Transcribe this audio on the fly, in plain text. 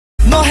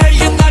Når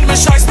helgen nærmer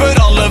seg, spør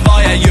alle hva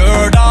jeg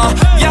gjør da.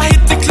 Jeg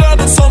hitter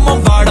kløven som om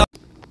hver dag.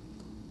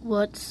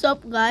 What's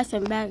up guys,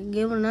 I'm back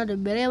again with another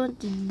video, and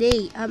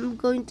today I'm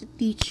going to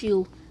teach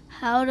you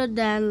how to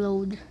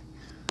download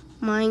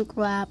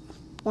Minecraft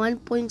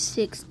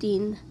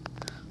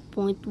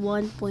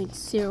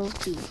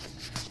 1.16.1.02,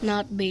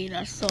 not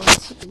beta. So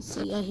as you can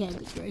see, I have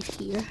it right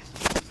here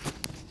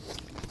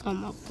on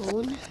my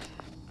phone.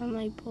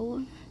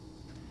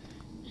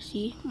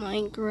 See,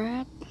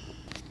 Minecraft.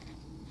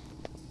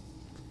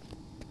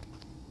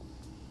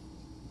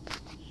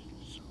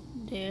 So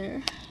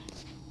there.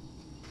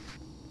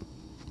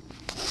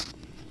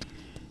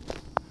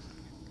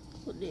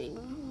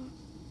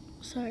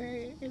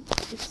 Sorry if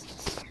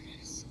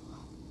it's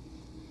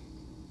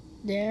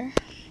there.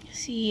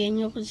 See, and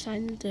you can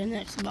sign into an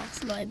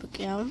Xbox Live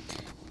account.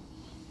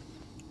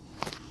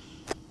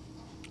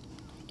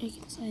 You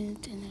can sign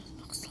into an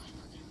Xbox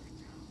Live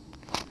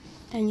account,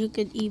 and you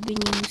can even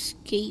use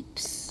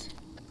Capes.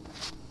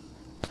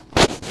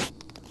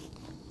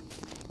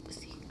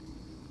 See,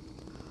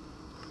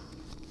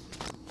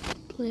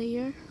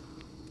 player.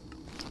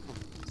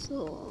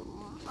 So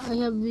I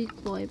have weak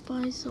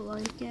Wi-Fi, so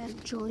I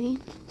can't join.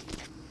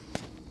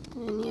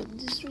 And yep,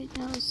 this right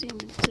now is same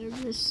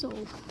server, so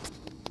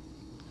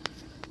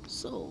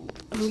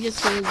I'm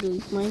just gonna do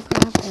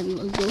Minecraft and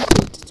we'll go to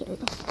the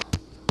tutorial.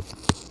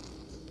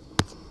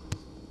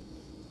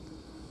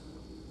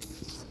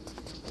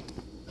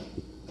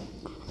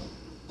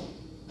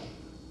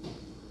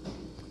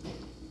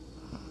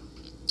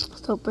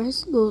 So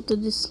first, go to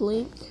this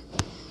link.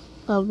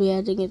 I'll be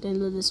adding it in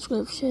the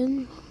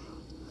description.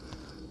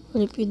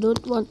 But if you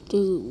don't want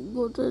to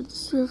go to the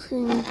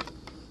description,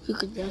 you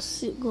could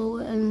just go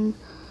and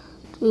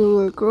do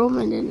your Chrome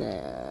and then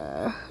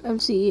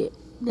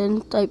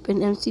then type in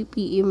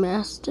MCPE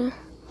master.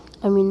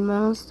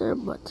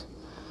 But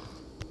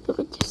you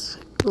could just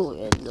go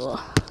and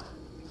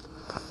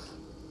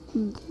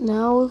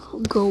now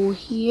go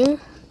here,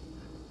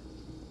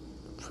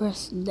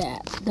 press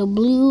the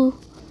blue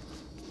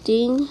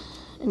thing,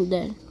 and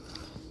then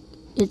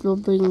it will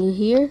bring you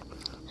here,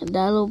 a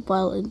download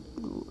file in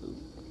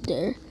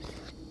there,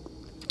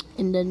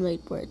 and then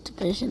wait for it to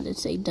finish and then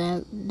say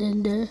then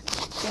the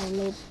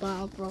download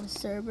file from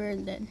server,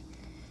 and then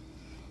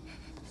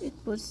it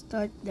will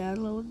start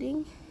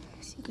downloading,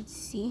 as you can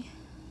see.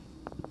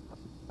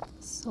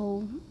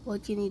 So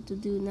what you need to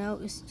do now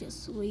is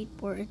just wait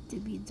for it to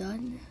be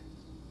done.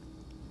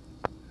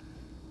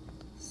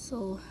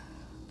 So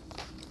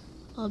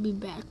I'll be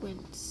back when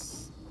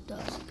it's done,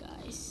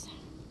 guys.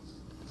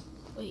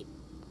 Wait,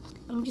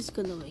 I'm just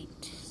gonna wait.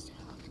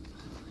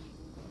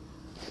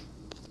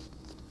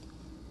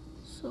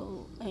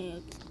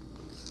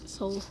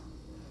 So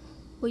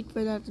wait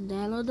for that to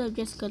download. I'm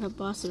just gonna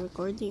pause the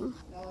recording.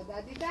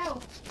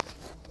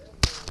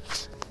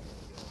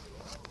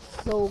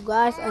 So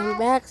guys, I'm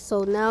back.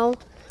 So now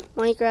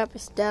Minecraft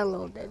is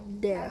downloaded.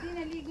 There.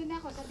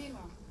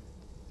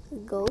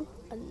 Go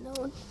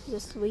unknown.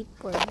 Just wait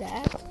for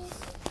that.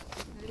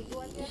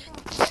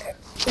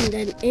 And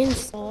then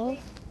install.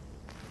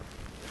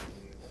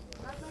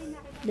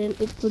 Then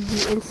it would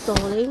be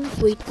installing.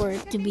 Wait for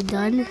it to be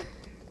done.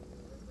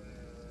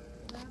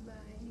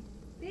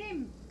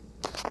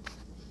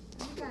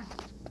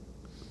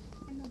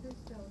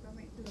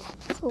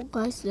 So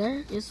guys,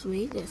 there, just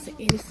wait, it's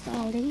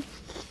installing.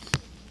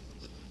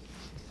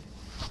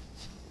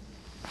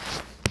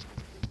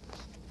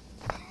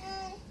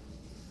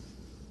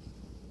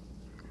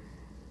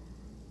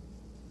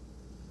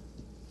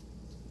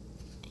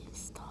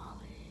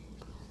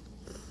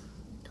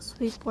 Just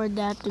wait for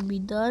that to be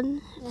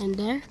done, and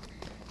there,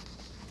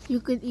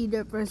 you could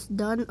either press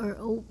done or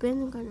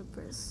open. I'm gonna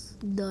press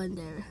done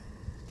there.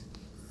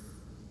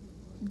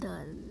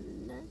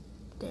 Done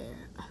there.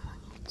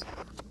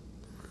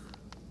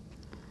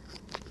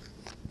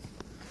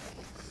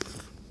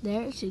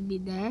 There, it should be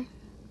there.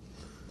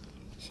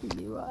 Should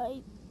be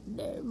right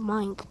there.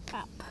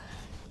 Minecraft.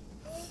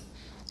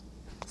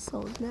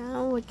 So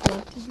now what you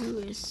have to do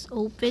is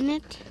open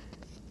it,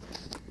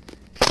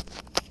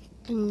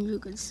 and you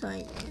can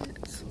sign in.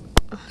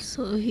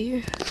 So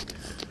here,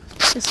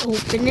 just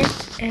open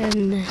it,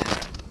 and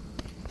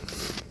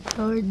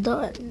you're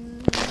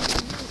done.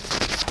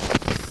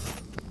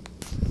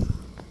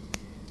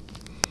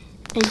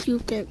 And you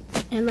can,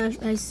 and as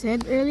I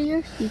said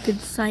earlier, you can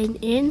sign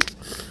in.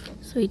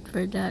 So wait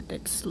for that,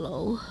 it's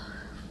slow.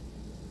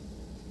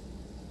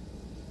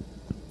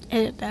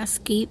 And it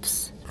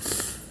escapes.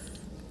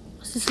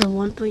 This is a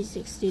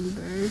 1.16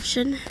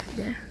 version.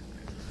 There.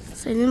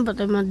 Sign in, but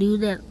I'm gonna do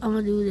that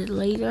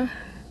later.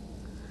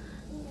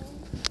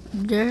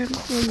 There,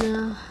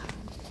 and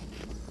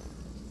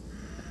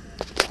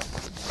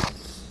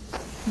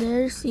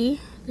there, see,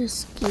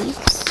 there's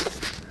capes.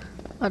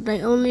 But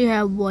I only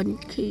have one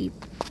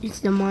cape.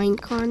 It's the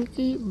Minecon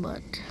cape,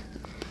 but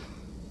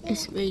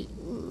it's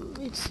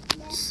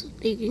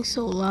taking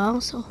so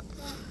long, so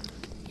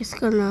it's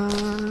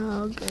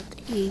gonna get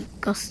a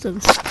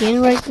custom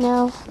skin right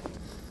now.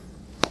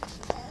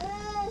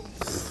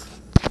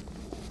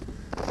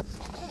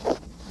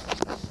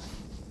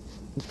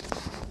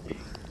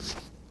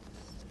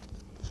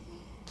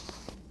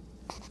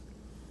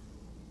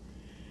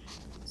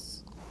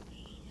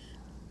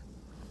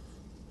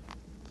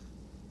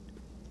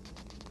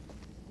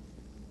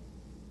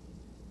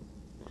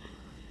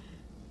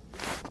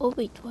 Oh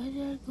wait, why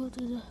did I go to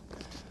the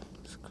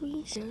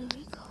screen? There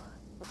we go.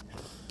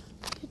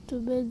 Get the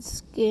bed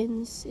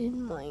skins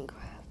in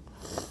Minecraft.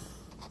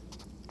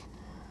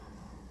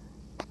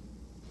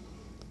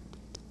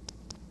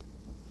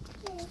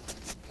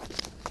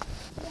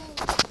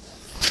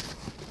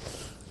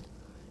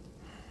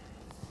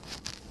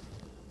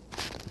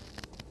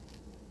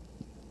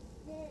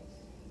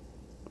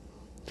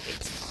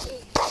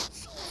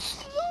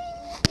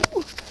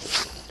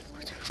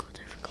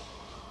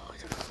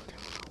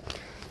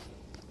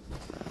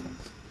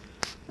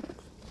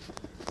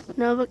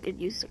 Now look at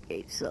use the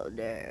gate, so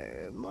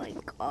there, my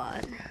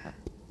god.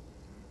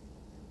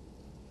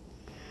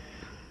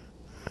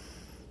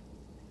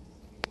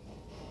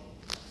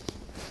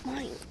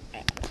 My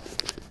god.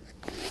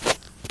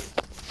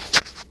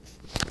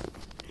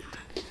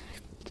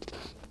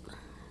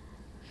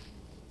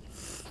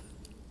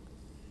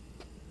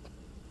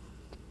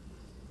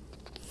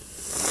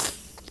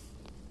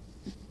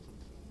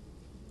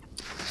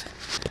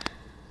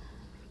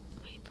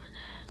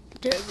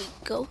 There we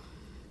go.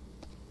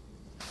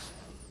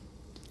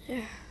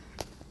 There.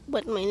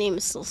 But my name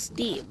is still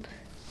Steve.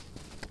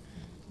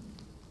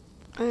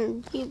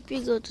 And if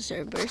you go to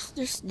servers,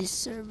 there's these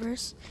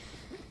servers.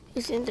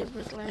 It's in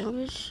different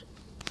language.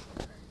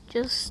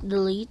 Just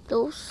delete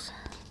those.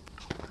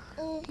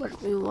 But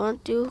if we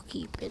want to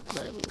keep it,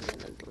 but I'm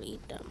gonna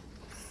delete them.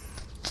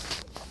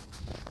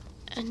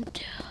 And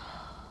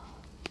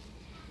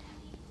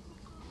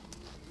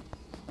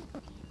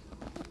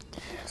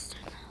there's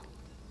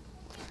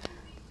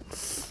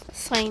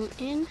sign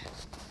in.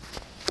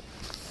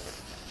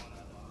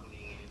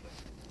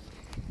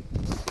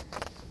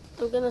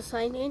 I'm gonna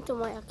sign into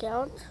my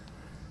account.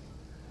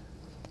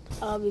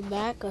 I'll be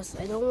back because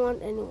I don't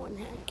want anyone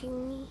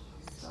hacking me.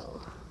 So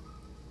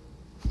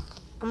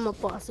I'm gonna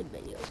pause the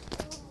video.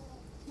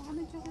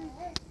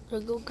 There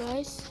we go,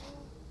 guys.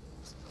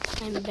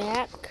 I'm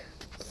back.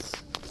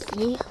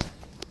 See?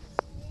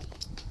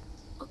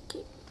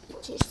 Okay,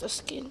 I changed the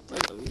skin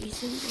for no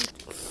reason.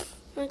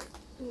 But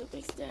I'm gonna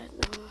fix that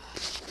now.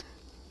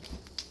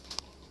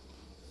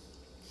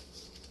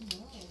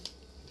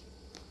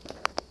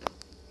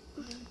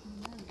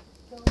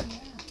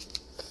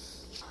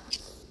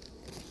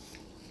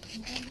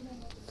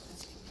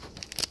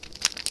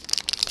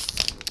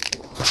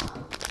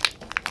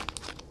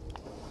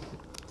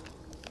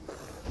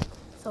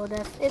 So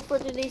that's it for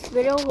today's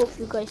video. Hope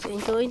you guys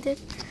enjoyed it.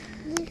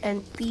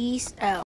 And peace out.